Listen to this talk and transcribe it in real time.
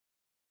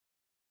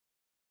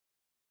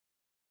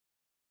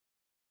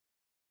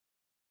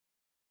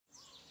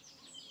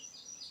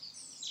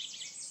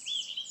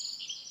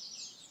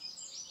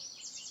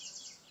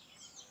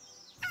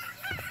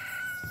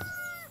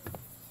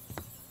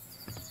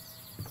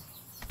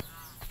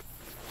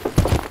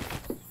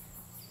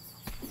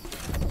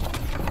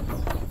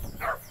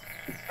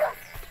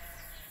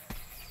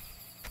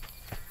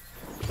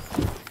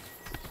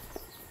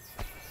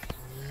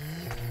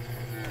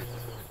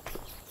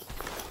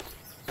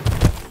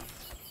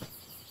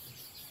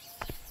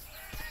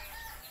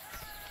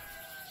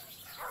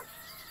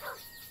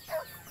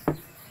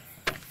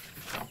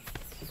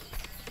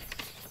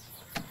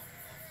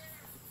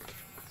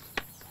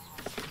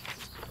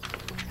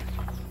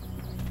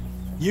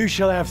You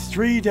shall have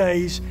 3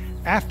 days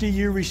after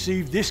you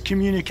receive this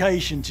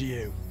communication to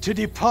you, to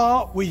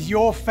depart with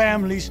your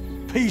families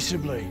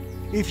peaceably.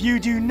 If you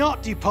do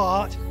not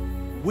depart,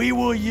 we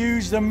will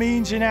use the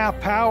means in our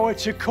power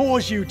to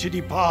cause you to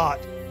depart.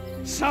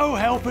 So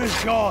help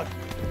us God.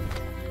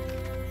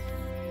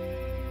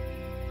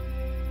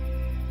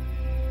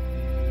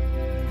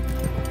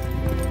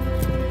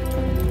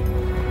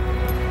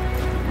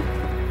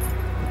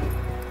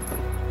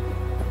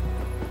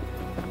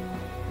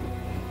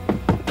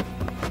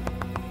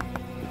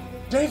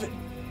 David!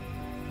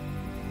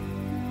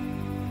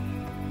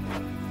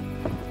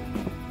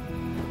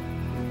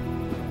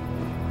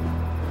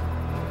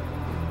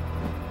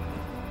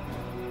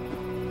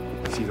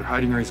 He's either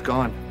hiding or he's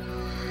gone.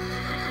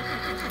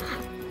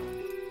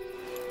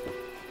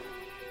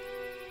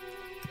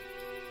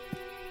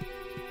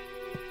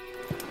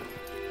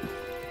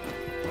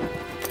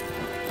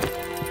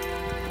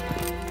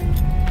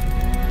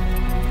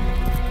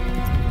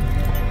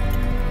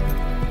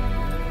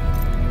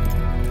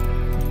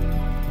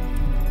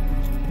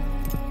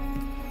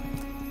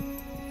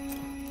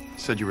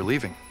 Said you were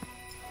leaving.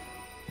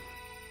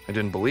 I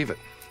didn't believe it.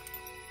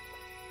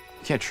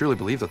 You can't truly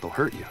believe that they'll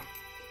hurt you.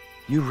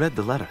 You read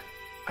the letter.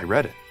 I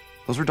read it.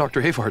 Those were Dr.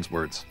 Havard's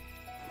words.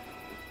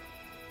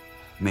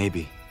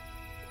 Maybe.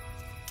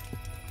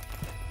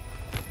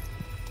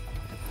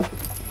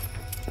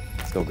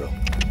 Let's go, girl.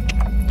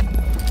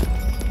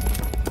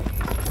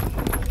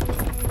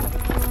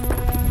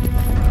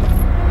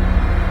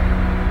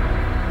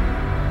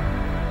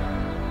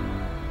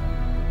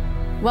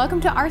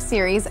 Welcome to our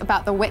series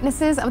about the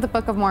witnesses of the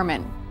Book of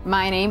Mormon.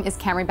 My name is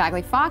Camrey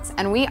Bagley Fox,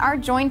 and we are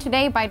joined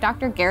today by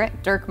Dr. Gerrit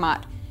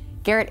Dirkmaat.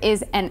 Gerrit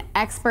is an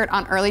expert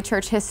on early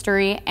church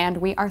history, and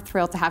we are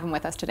thrilled to have him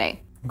with us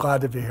today. I'm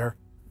glad to be here.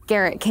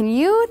 Gerrit, can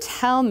you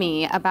tell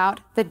me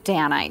about the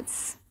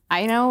Danites?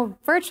 I know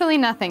virtually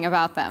nothing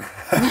about them.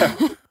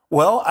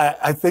 Well,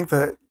 I think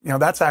that,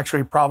 that's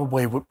actually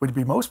probably what would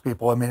be most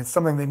people. I mean, it's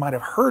something they might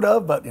have heard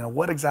of, but,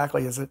 what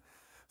exactly is it?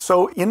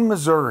 So in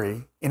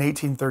Missouri in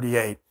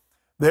 1838,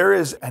 there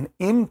is an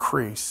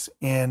increase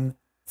in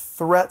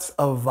threats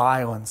of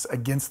violence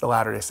against the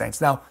Latter-day Saints.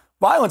 Now,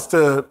 violence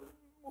to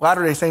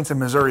Latter-day Saints in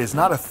Missouri is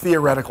not a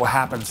theoretical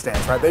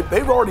happenstance, right?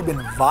 They've already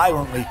been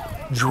violently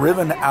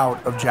driven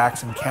out of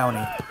Jackson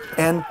County.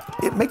 And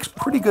it makes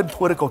pretty good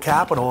political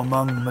capital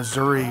among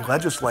Missouri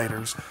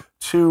legislators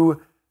to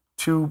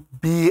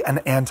be an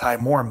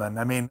anti-Mormon.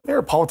 I mean, there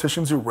are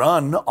politicians who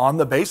run on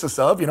the basis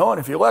of, and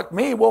if you elect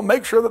me, we'll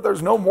make sure that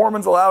there's no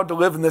Mormons allowed to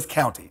live in this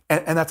county.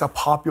 And that's a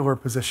popular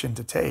position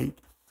to take.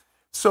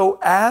 So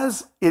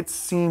as it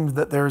seems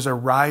that there's a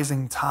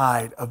rising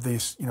tide of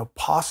these,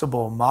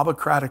 possible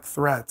mobocratic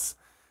threats,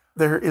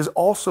 there is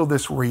also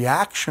this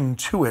reaction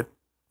to it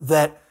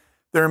that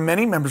there are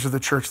many members of the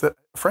church that,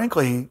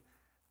 frankly,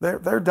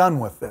 they're done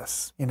with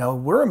this.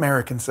 We're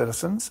American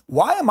citizens.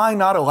 Why am I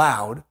not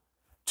allowed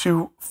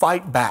to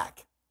fight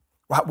back?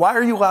 Why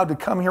are you allowed to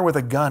come here with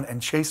a gun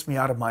and chase me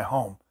out of my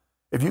home?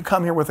 If you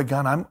come here with a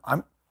gun,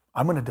 I'm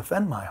going to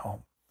defend my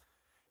home.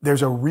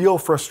 There's a real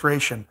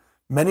frustration.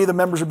 Many of the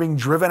members are being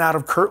driven out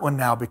of Kirtland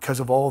now because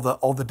of all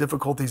the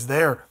difficulties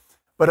there.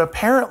 But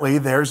apparently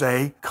there's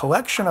a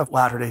collection of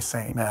Latter-day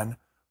Saint men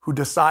who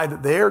decide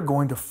that they are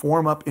going to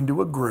form up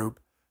into a group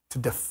to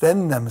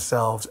defend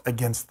themselves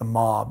against the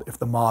mob if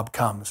the mob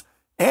comes.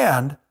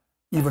 And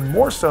even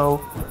more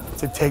so,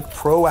 to take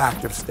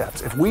proactive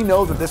steps. If we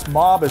know that this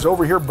mob is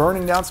over here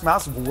burning down some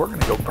houses, well, we're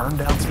going to go burn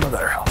down some of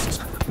their houses.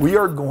 We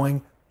are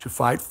going to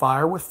fight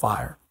fire with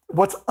fire.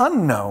 What's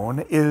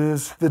unknown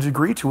is the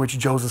degree to which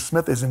Joseph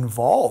Smith is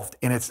involved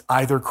in its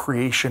either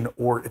creation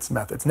or its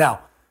methods. Now,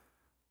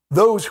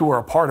 those who are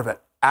a part of it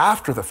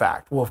after the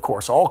fact will, of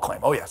course, all claim,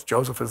 oh yes,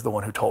 Joseph is the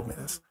one who told me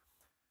this.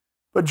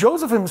 But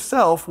Joseph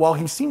himself, while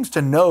he seems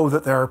to know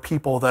that there are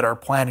people that are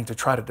planning to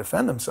try to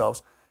defend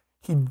themselves,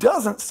 he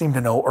doesn't seem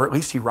to know, or at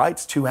least he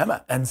writes to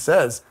Emma and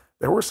says,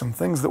 there were some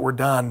things that were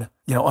done,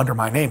 under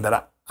my name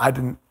that I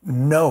didn't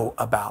know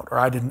about or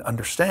I didn't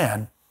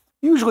understand.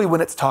 Usually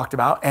when it's talked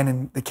about, and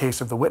in the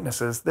case of the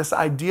witnesses, this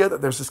idea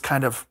that there's this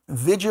kind of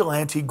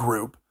vigilante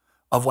group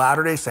of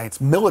Latter-day Saints,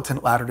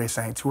 militant Latter-day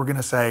Saints, who are going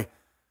to say,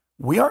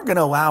 we aren't going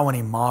to allow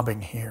any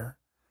mobbing here.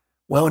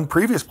 Well, in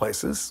previous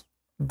places,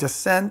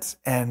 dissent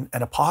and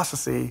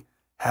apostasy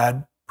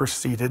had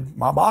preceded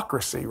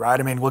mobocracy, right?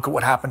 I mean, look at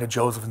what happened to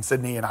Joseph and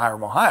Sidney in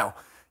Hiram, Ohio.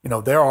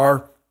 There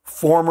are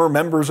former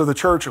members of the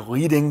church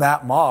leading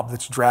that mob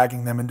that's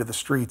dragging them into the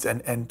streets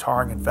and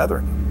tarring and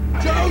feathering.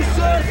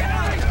 Joseph!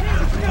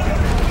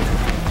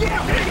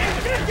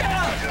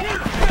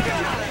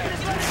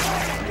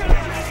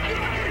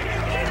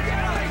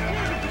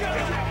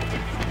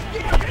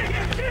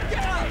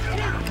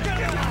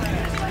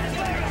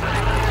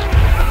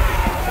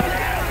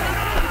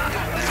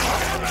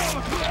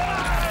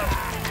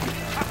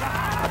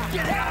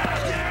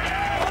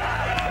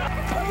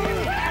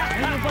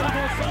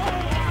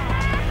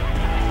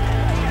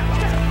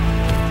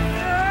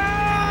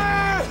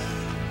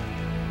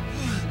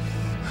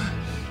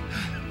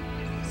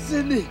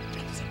 Sidney!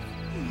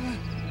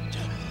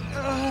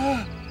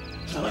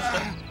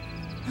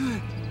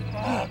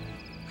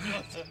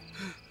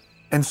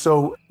 And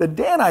so the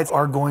Danites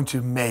are going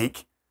to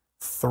make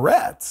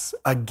threats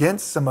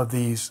against some of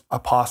these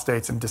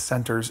apostates and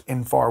dissenters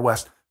in Far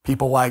West.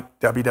 People like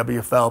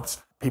W.W.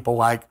 Phelps, people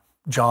like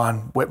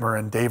John Whitmer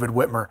and David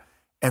Whitmer,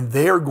 and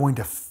they are going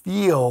to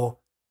feel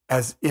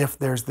as if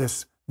there's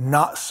this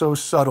not so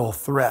subtle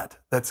threat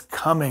that's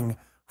coming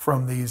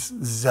from these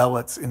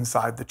zealots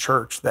inside the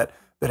church that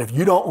if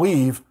you don't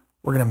leave,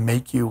 we're going to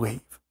make you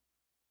leave.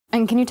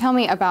 And can you tell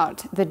me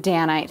about the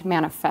Danite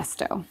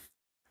Manifesto?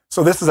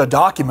 So this is a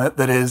document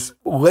that is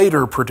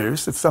later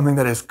produced. It's something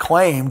that is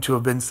claimed to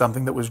have been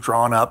something that was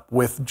drawn up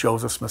with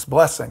Joseph Smith's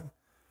blessing.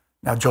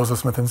 Now, Joseph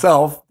Smith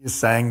himself is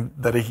saying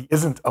that he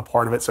isn't a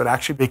part of it, so it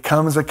actually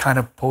becomes a kind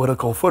of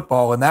political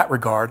football in that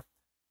regard.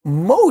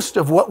 Most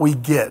of what we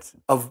get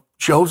of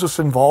Joseph's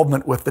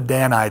involvement with the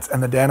Danites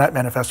and the Danite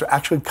Manifesto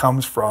actually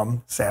comes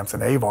from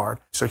Samson Avard.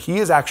 So he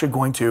is actually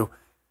going to,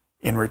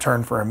 in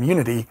return for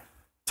immunity,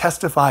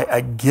 testify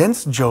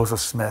against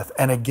Joseph Smith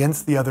and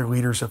against the other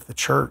leaders of the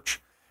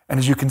church. And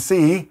as you can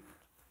see,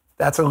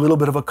 that's a little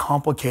bit of a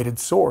complicated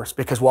source,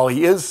 because while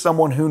he is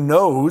someone who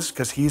knows,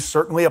 because he's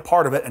certainly a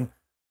part of it, and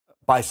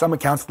by some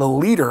accounts the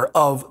leader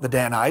of the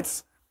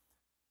Danites,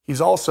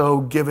 he's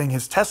also giving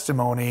his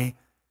testimony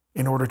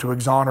in order to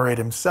exonerate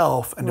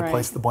himself and to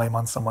place the blame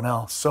on someone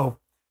else. So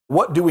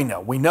what do we know?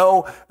 We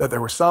know that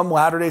there were some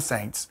Latter-day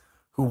Saints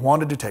who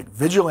wanted to take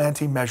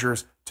vigilante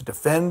measures to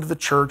defend the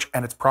church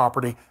and its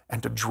property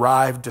and to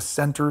drive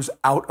dissenters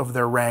out of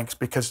their ranks,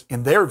 because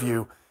in their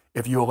view,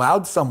 if you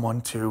allowed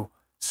someone to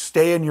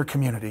stay in your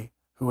community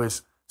who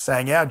is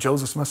saying, yeah,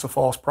 Joseph Smith's a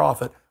false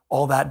prophet,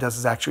 all that does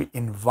is actually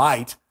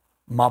invite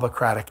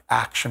mobocratic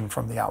action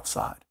from the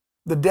outside.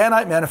 The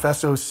Danite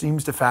Manifesto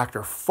seems to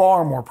factor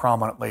far more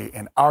prominently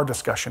in our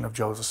discussion of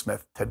Joseph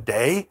Smith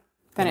today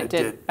than it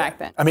did back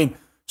then. I mean,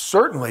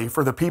 certainly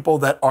for the people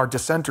that are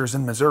dissenters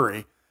in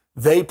Missouri,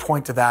 they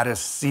point to that as,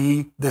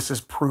 see, this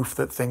is proof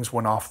that things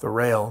went off the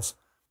rails.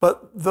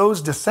 But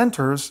those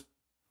dissenters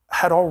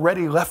had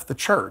already left the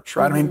church,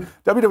 right? I mean,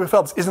 W.W.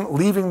 Phelps isn't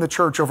leaving the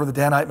church over the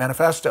Danite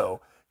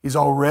Manifesto. He's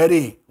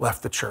already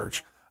left the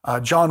church.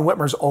 John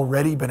Whitmer's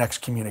already been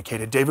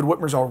excommunicated. David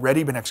Whitmer's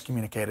already been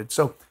excommunicated.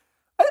 So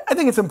I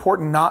think it's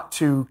important not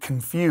to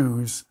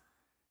confuse,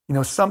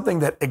 something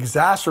that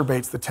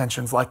exacerbates the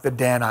tensions like the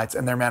Danites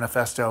and their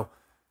manifesto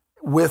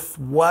with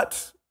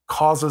what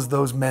causes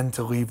those men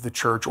to leave the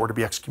church or to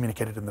be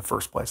excommunicated in the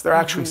first place. They're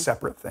actually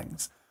separate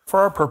things.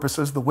 For our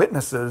purposes, the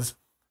witnesses,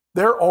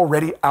 they're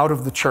already out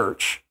of the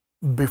church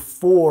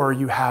before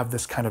you have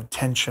this kind of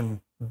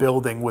tension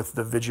building with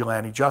the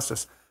vigilante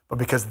justice. But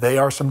because they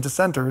are some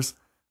dissenters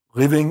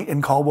living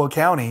in Caldwell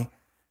County,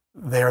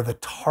 they are the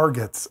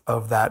targets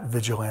of that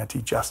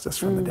vigilante justice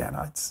from the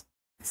Danites.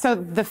 So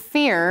the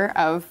fear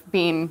of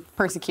being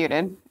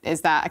persecuted,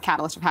 is that a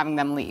catalyst of having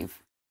them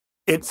leave?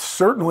 It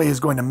certainly is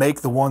going to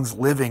make the ones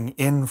living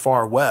in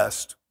Far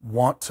West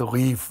want to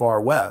leave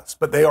Far West,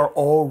 but they are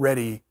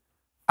already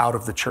out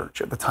of the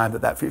church at the time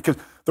that fear, because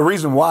the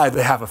reason why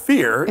they have a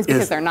fear is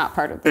because they're not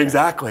part of the church.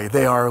 Exactly.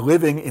 They are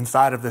living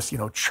inside of this,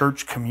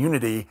 church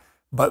community,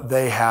 but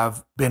they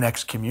have been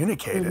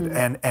excommunicated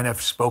and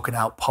have spoken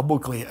out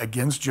publicly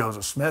against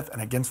Joseph Smith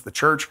and against the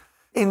church.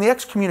 In the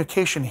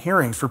excommunication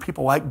hearings for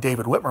people like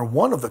David Whitmer,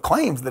 one of the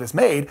claims that is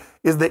made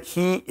is that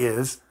he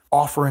is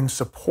offering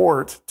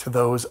support to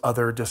those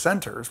other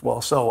dissenters. Well,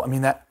 so, I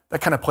mean, that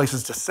kind of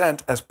places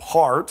dissent as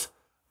part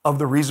of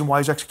the reason why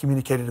he's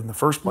excommunicated in the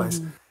first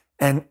place.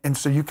 And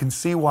so you can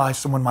see why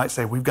someone might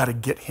say, we've got to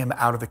get him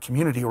out of the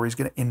community or he's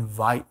going to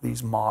invite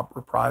these mob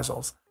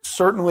reprisals.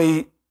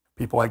 Certainly,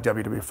 people like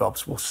W.W.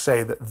 Phelps will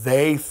say that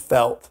they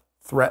felt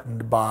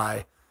threatened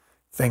by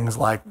things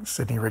like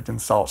Sidney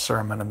Rigdon's Salt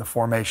Sermon and the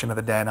formation of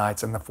the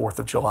Danites and the 4th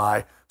of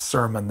July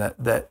sermon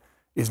that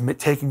is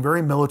taking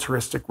very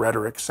militaristic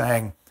rhetoric,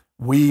 saying,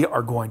 we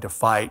are going to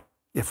fight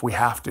if we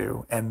have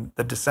to. And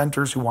the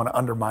dissenters who want to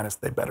undermine us,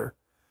 they better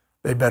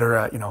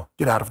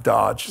get out of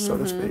Dodge, so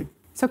to speak.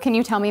 So can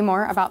you tell me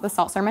more about the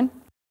Salt Sermon?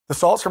 The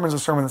Salt Sermon is a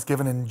sermon that's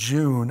given in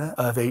June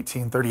of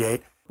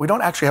 1838. We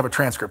don't actually have a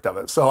transcript of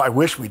it, so I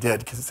wish we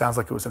did, because it sounds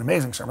like it was an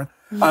amazing sermon.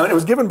 It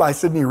was given by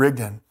Sidney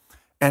Rigdon.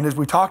 And as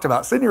we talked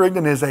about, Sidney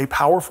Rigdon is a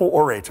powerful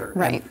orator.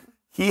 Right.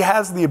 He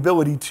has the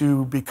ability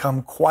to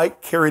become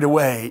quite carried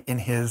away in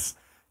his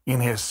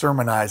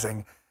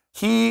sermonizing.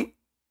 He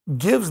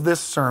gives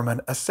this sermon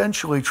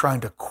essentially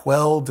trying to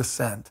quell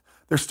dissent.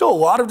 There's still a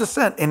lot of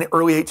dissent in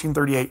early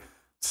 1838,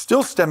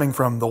 still stemming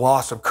from the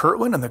loss of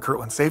Kirtland and the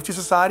Kirtland Safety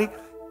Society,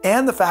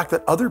 and the fact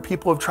that other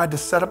people have tried to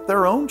set up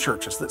their own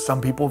churches, that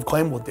some people have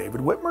claimed, well,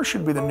 David Whitmer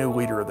should be the new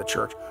leader of the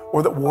church,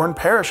 or that Warren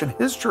Parrish and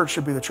his church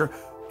should be the church.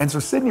 And so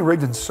Sidney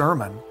Rigdon's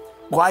sermon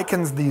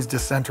likens these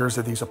dissenters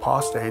or these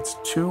apostates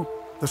to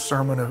the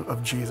sermon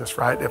of Jesus,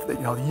 right?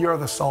 Ye are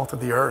the salt of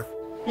the earth.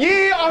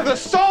 Ye are the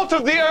salt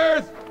of the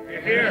earth!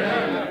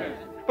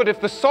 But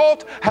if the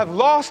salt have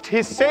lost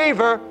his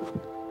savor,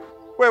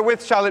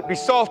 wherewith shall it be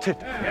salted?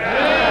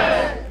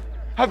 Yes.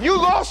 Have you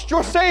lost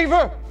your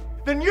savor?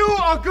 Then you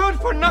are good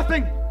for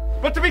nothing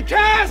but to be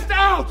cast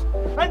out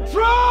and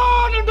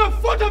drawn under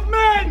foot of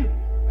men!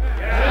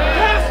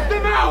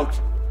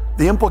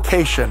 The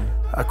implication,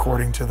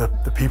 according to the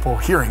people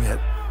hearing it,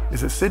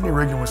 is that Sidney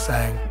Rigdon was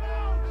saying,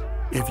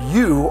 if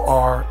you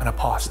are an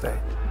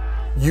apostate,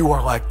 you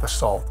are like the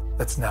salt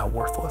that's now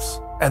worthless.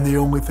 And the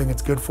only thing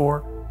it's good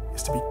for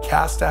is to be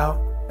cast out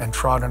and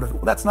trodden under.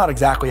 Well, that's not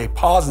exactly a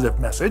positive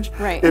message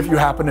if you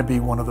happen to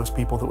be one of those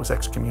people that was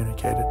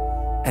excommunicated.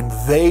 And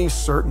they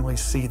certainly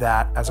see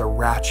that as a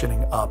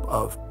ratcheting up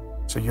of,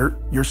 so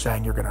you're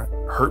saying you're gonna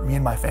hurt me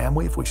and my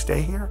family if we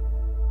stay here?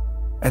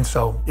 And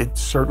so it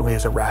certainly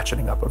is a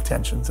ratcheting up of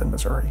tensions in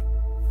Missouri.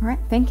 All right,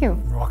 thank you.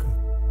 You're welcome.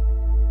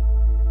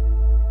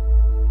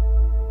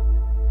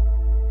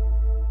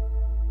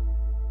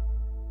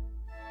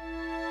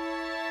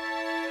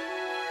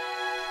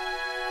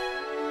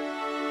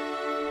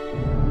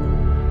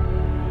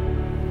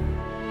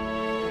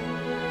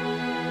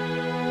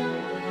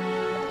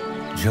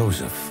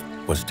 Joseph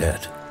was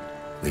dead,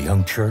 the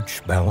young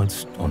church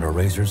balanced on a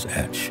razor's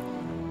edge.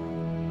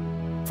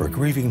 For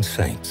grieving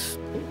saints,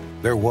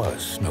 there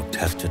was no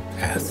tested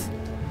path,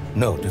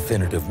 no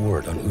definitive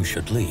word on who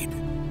should lead.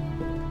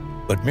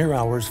 But mere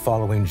hours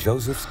following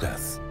Joseph's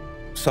death,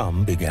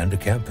 some began to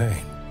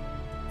campaign,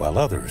 while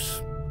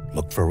others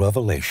looked for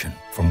revelation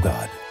from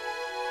God.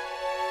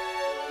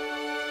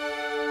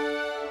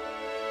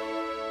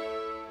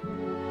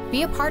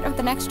 Be a part of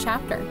the next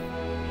chapter.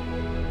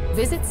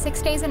 Visit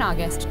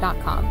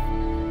 6daysinAugust.com.